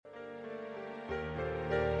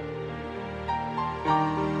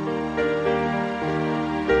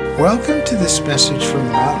Welcome to this message from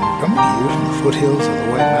the mountain, coming to you from the foothills of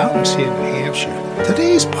the White Mountains here in New Hampshire.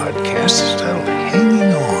 Today's podcast is titled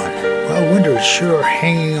Hanging On. Well, winter is sure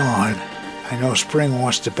hanging on. I know spring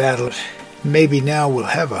wants to battle it. Maybe now we'll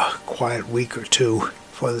have a quiet week or two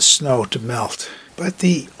for the snow to melt. But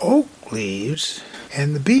the oak leaves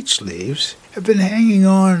and the beech leaves have been hanging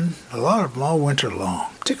on, a lot of them all winter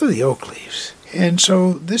long, particularly the oak leaves. And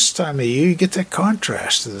so this time of year, you get that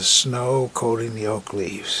contrast of the snow coating the oak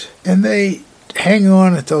leaves. And they hang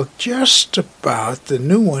on until just about the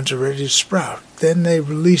new ones are ready to sprout. Then they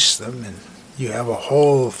release them, and you have a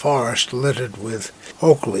whole forest littered with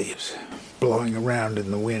oak leaves blowing around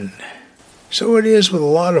in the wind. So it is with a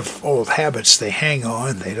lot of old habits. They hang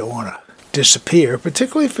on. They don't want to disappear,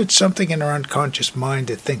 particularly if it's something in our unconscious mind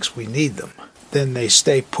that thinks we need them. Then they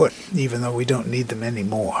stay put, even though we don't need them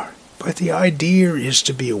anymore. But the idea is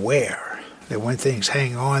to be aware that when things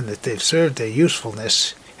hang on, that they've served their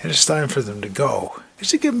usefulness and it's time for them to go. It's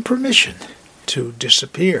to give them permission to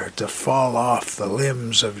disappear, to fall off the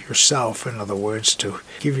limbs of yourself. In other words, to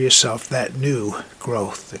give yourself that new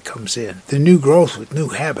growth that comes in. The new growth with new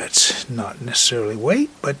habits, not necessarily weight,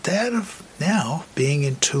 but that of now being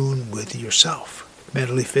in tune with yourself,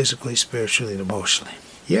 mentally, physically, spiritually, and emotionally.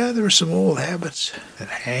 Yeah, there are some old habits that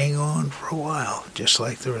hang on for a while, just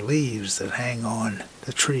like there are leaves that hang on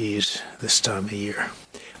the trees this time of year.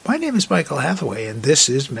 My name is Michael Hathaway, and this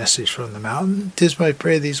is Message from the Mountain. 'Tis my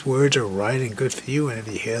prayer these words are right and good for you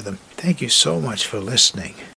whenever you hear them. Thank you so much for listening.